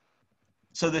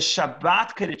 So the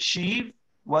Shabbat could achieve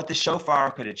what the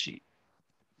shofar could achieve.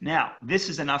 Now, this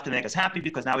is enough to make us happy,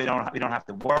 because now we don't have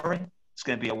to worry. It's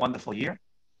going to be a wonderful year.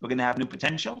 We're going to have new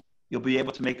potential. You'll be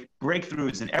able to make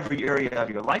breakthroughs in every area of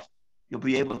your life. You'll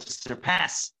be able to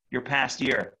surpass your past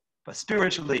year. But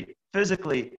spiritually,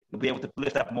 physically, you'll be able to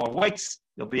lift up more weights.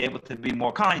 You'll be able to be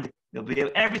more kind. You'll be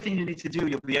able, everything you need to do,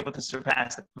 you'll be able to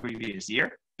surpass the previous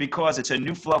year, because it's a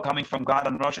new flow coming from God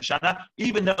on Rosh Hashanah.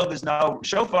 Even though there's no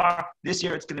shofar, this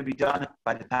year it's going to be done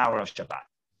by the power of Shabbat.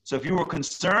 So if you were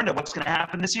concerned of what's going to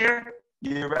happen this year,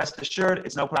 you rest assured,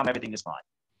 it's no problem. Everything is fine.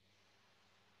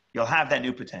 You'll have that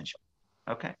new potential.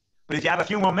 Okay? But if you have a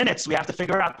few more minutes, we have to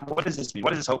figure out, what does this mean?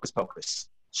 What is this hocus pocus?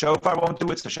 Shofar won't do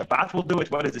it, so Shabbat will do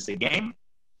it. What is this, a game?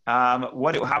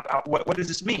 What does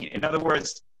this mean? In other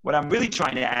words, what I'm really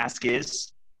trying to ask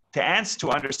is to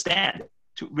understand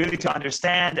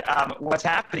what's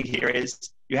happening here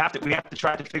is we have to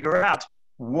try to figure out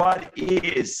what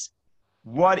is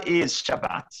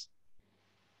Shabbat.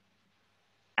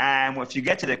 And if you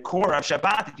get to the core of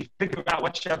Shabbat, if you figure out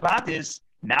what Shabbat is,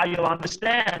 now you'll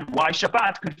understand why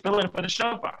Shabbat could fill in for the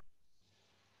shofar.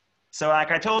 So like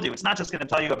I told you, it's not just going to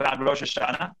tell you about Rosh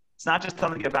Hashanah. It's not just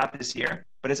telling you about this year,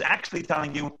 but it's actually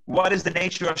telling you what is the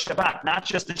nature of Shabbat. Not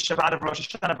just the Shabbat of Rosh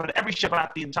Hashanah, but every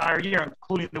Shabbat the entire year,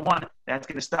 including the one that's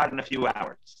going to start in a few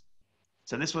hours.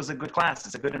 So this was a good class.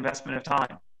 It's a good investment of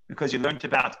time, because you learned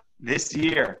about this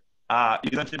year. You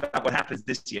learned about what happens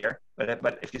this year.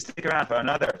 But if you stick around for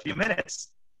another few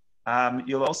minutes,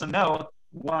 you'll also know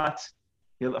what...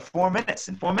 4 minutes.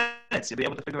 In 4 minutes, you'll be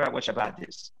able to figure out what Shabbat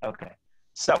is. Okay.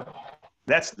 So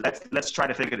let's try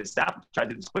to figure this out. Try to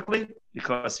do this quickly,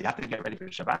 because you have to get ready for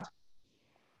Shabbat.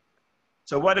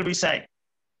 So what did we say?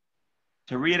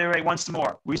 To reiterate once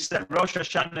more, we said Rosh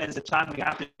Hashanah is the time we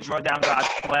have to draw down God's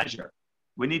pleasure.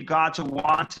 We need God to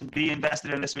want to be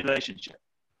invested in this relationship.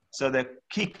 So the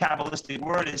key Kabbalistic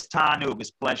word is tanug,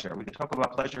 is pleasure. We can talk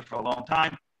about pleasure for a long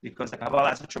time, because the Kabbalah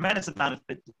has a tremendous amount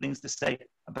of things to say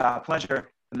about pleasure.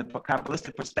 From the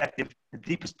Kabbalistic perspective, the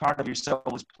deepest part of your soul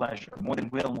is pleasure, more than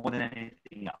will, more than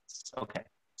anything else. Okay,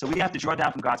 so we have to draw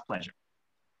down from God's pleasure.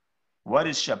 What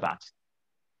is Shabbat?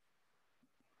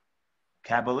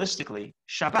 Kabbalistically,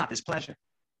 Shabbat is pleasure.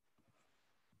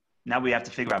 Now we have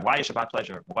to figure out, why is Shabbat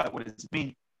pleasure? What does it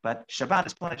mean? But Shabbat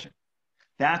is pleasure.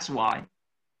 That's why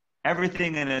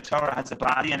everything in the Torah has a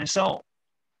body and a soul.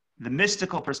 The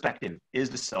mystical perspective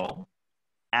is the soul,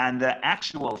 and the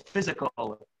actual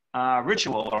physical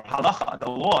ritual or halacha, the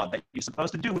law that you're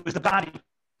supposed to do, is the body.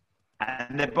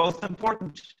 And they're both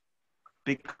important,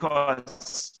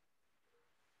 because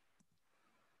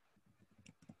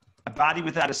a body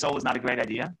without a soul is not a great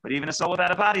idea, but even a soul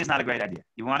without a body is not a great idea.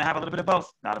 You want to have a little bit of both,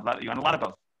 you want a lot of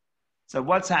both. So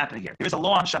what's happening here? Here's a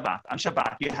law on Shabbat. On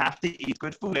Shabbat, you have to eat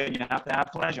good food and you have to have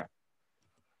pleasure.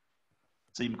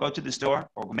 So you can go to the store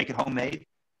or make it homemade,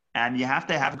 and you have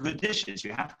to have good dishes.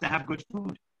 You have to have good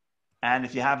food. And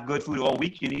if you have good food all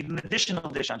week, you need an additional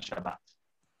dish on Shabbat.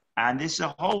 And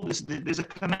there's a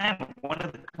commandment. One of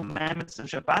the commandments of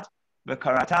Shabbat,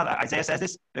 Isaiah says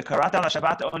this,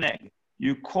 Shabbat oneg.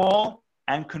 You call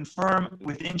and confirm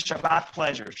within Shabbat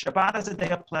pleasure. Shabbat is a day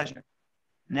of pleasure.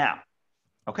 Now,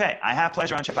 okay, I have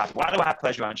pleasure on Shabbat. Why do I have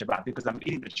pleasure on Shabbat? Because I'm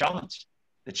eating the cholent.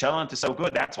 The cholent is so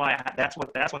good. That's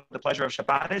what the pleasure of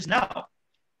Shabbat is. No,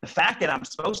 the fact that I'm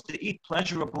supposed to eat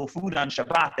pleasurable food on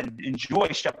Shabbat and enjoy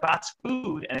Shabbat's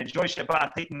food and enjoy Shabbat,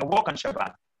 taking a walk on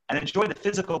Shabbat and enjoy the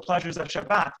physical pleasures of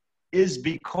Shabbat is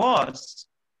because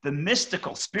the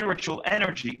mystical, spiritual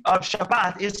energy of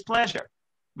Shabbat is pleasure.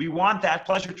 We want that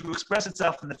pleasure to express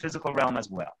itself in the physical realm as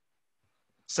well.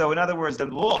 So in other words, the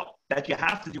law that you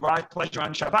have to derive pleasure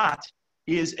on Shabbat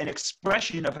is an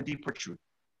expression of a deeper truth.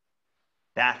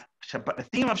 That Shabbat, the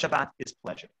theme of Shabbat is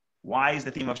pleasure. Why is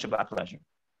the theme of Shabbat pleasure?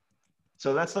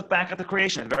 So let's look back at the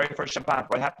creation, the very first Shabbat.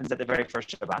 What happens at the very first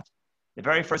Shabbat? The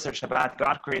very first of Shabbat,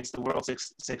 God creates the world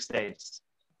six days.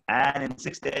 And in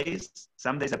 6 days,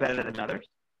 some days are better than others.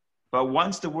 But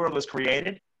once the world was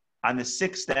created, on the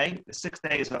sixth day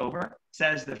is over,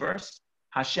 says the verse,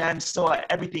 Hashem saw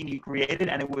everything he created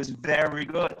and it was very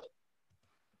good.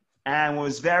 And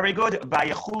was very good.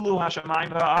 Vayechulu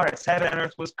hashamayim va'aretz. Heaven and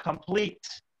earth was complete.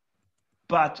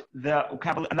 But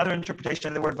another interpretation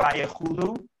of the word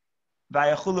vayechulu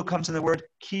comes from the word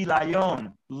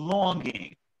kilayon,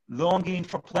 longing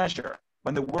for pleasure.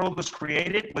 When the world was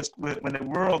created, when the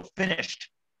world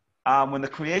finished, when the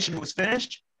creation was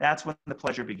finished, that's when the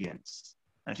pleasure begins.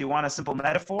 And if you want a simple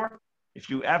metaphor, if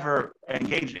you ever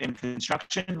engage in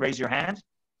construction, raise your hand.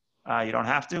 You don't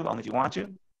have to, only if you want to.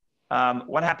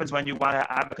 What happens when you want to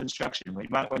have a construction, when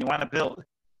you want to build?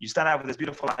 You start out with this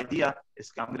beautiful idea.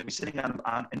 I'm going to be sitting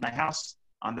in my house,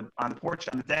 on the porch,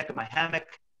 on the deck of my hammock,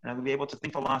 and I'm going to be able to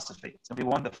think philosophy. It's going to be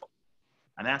wonderful.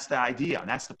 And that's the idea, and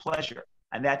that's the pleasure.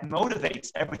 And that motivates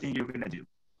everything you're going to do.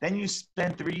 Then you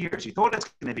spend 3 years. You thought it's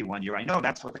going to be 1 year. I know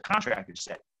that's what the contractor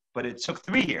said, but it took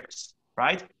 3 years,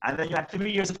 right? And then you had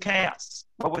 3 years of chaos.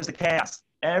 What was the chaos?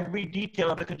 Every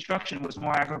detail of the construction was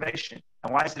more aggravation.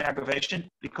 And why is it aggravation?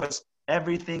 Because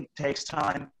everything takes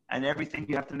time, and everything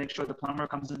you have to make sure the plumber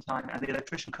comes in time and the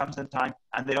electrician comes in time,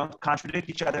 and they don't contradict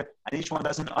each other, and each one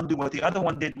doesn't undo what the other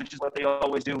one did, which is what they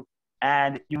always do.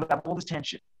 And you have all this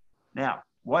tension. Now,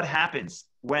 what happens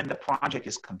when the project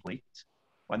is complete?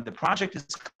 When the project is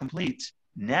complete,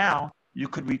 now you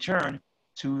could return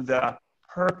to the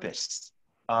purpose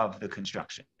of the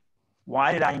construction.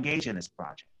 Why did I engage in this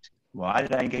project? Why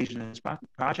did I engage in this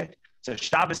project? So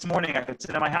Shabbos morning, I could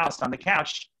sit in my house on the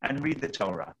couch and read the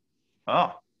Torah.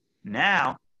 Oh,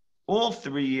 now all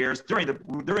 3 years during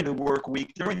the work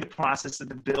week, during the process of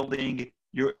the building,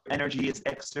 your energy is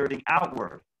exerting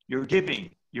outward. You're giving,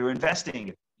 you're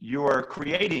investing, you're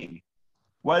creating.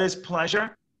 What is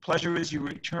pleasure? Pleasure is you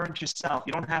return to self.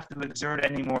 You don't have to exert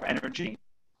any more energy.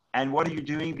 And what are you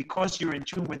doing? Because you're in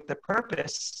tune with the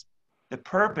purpose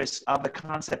of the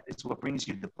concept is what brings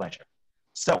you the pleasure.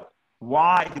 So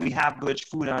why do we have good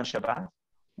food on Shabbat?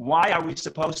 Why are we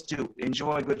supposed to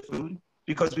enjoy good food?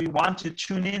 Because we want to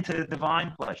tune into the divine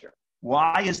pleasure.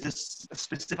 Why is this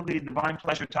specifically divine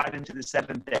pleasure tied into the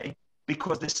seventh day?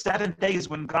 Because the seventh day is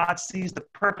when God sees the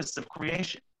purpose of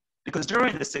creation. Because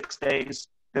during the 6 days,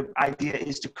 the idea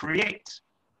is to create.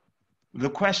 The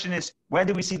question is, when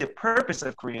do we see the purpose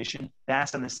of creation?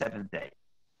 That's on the seventh day.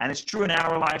 And it's true in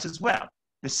our lives as well.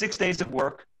 The 6 days of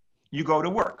work, you go to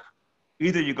work.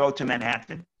 Either you go to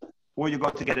Manhattan or you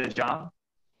go to get a job.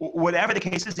 Whatever the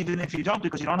case is, even if you don't,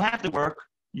 because you don't have to work,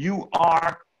 you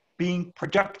are being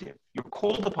productive. You're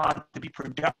called upon to be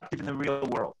productive in the real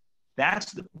world.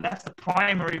 That's the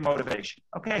primary motivation.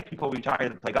 Okay, people retire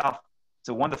to play golf. It's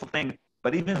a wonderful thing.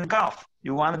 But even in golf,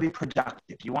 you want to be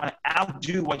productive. You want to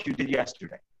outdo what you did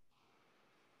yesterday.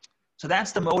 So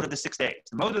that's the mode of the 6 days.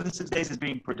 The mode of the 6 days is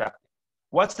being productive.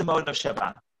 What's the mode of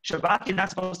Shabbat? Shabbat, you're not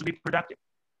supposed to be productive.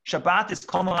 Shabbat is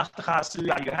kol malachtecha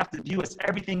asuya. You have to view as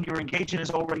everything you're engaged in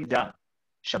is already done.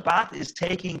 Shabbat is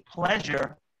taking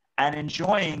pleasure and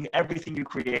enjoying everything you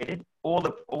created, all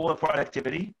the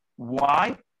productivity.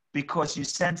 Why? Because you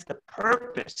sense the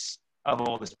purpose of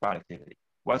all this productivity.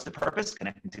 What's the purpose?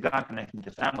 Connecting to God, connecting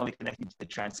to family, connecting to the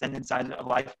transcendent side of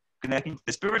life, connecting to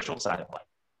the spiritual side of life.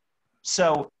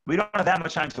 So we don't have that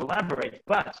much time to elaborate,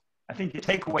 but I think the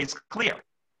takeaway is clear.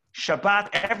 Shabbat,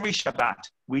 every Shabbat,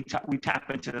 we tap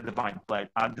into the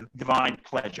divine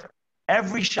pleasure.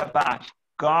 Every Shabbat,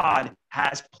 God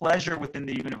has pleasure within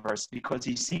the universe because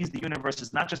he sees the universe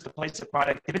as not just a place of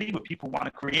productivity where people want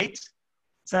to create.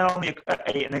 It's not only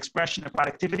an expression of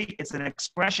productivity, it's an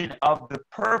expression of the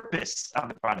purpose of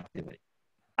the productivity.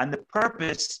 And the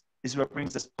purpose is what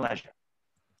brings us pleasure.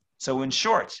 So in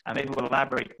short, and maybe we'll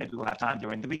elaborate, maybe we'll have time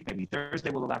during the week, maybe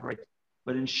Thursday we'll elaborate,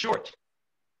 but in short,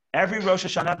 every Rosh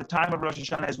Hashanah, the time of Rosh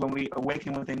Hashanah is when we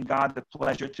awaken within God the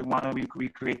pleasure to want to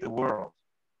recreate the world.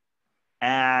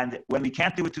 And when we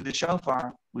can't do it through the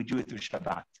shofar, we do it through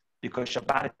Shabbat. Because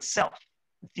Shabbat itself,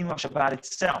 the theme of Shabbat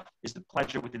itself is the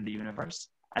pleasure within the universe.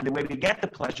 And the way we get the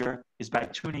pleasure is by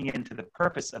tuning into the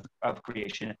purpose of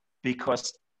creation,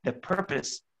 because the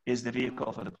purpose is the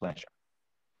vehicle for the pleasure.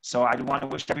 So I want to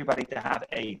wish everybody to have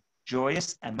a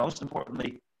joyous and most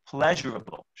importantly,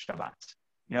 pleasurable Shabbat.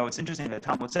 You know, it's interesting that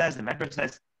Talmud says, the Medrash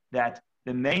says that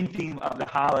the main theme of the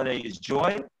holiday is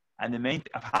joy, and the main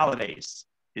of holidays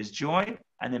is joy,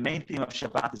 and the main theme of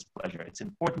Shabbat is pleasure. It's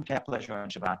important to have pleasure on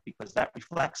Shabbat because that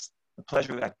reflects the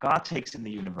pleasure that God takes in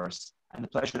the universe and the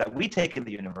pleasure that we take in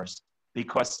the universe,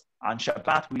 because on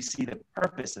Shabbat we see the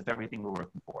purpose of everything we're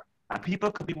working for. And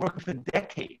people could be working for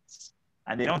decades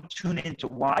and they don't tune into,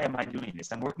 why am I doing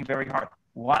this? I'm working very hard.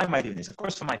 Why am I doing this? Of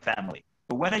course, for my family.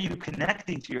 But when are you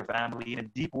connecting to your family in a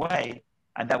deep way,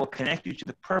 and that will connect you to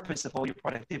the purpose of all your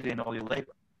productivity and all your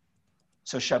labor?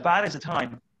 So Shabbat is a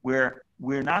time where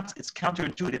it's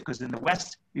counterintuitive, because in the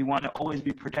West, we want to always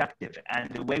be productive. And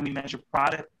the way we measure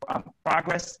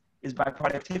progress is by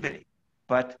productivity.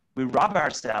 But we rob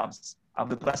ourselves of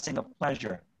the blessing of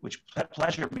pleasure, which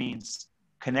pleasure means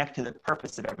connect to the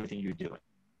purpose of everything you're doing.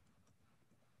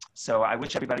 So I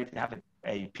wish everybody to have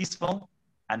a peaceful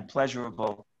and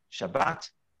pleasurable Shabbat,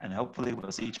 and hopefully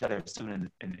we'll see each other soon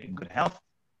in good health.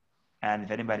 And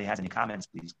if anybody has any comments,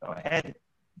 please go ahead.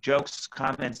 Jokes,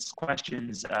 comments,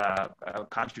 questions,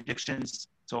 contradictions,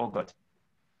 it's all good.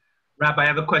 Rabbi, I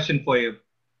have a question for you.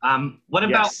 What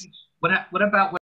about Yes. what about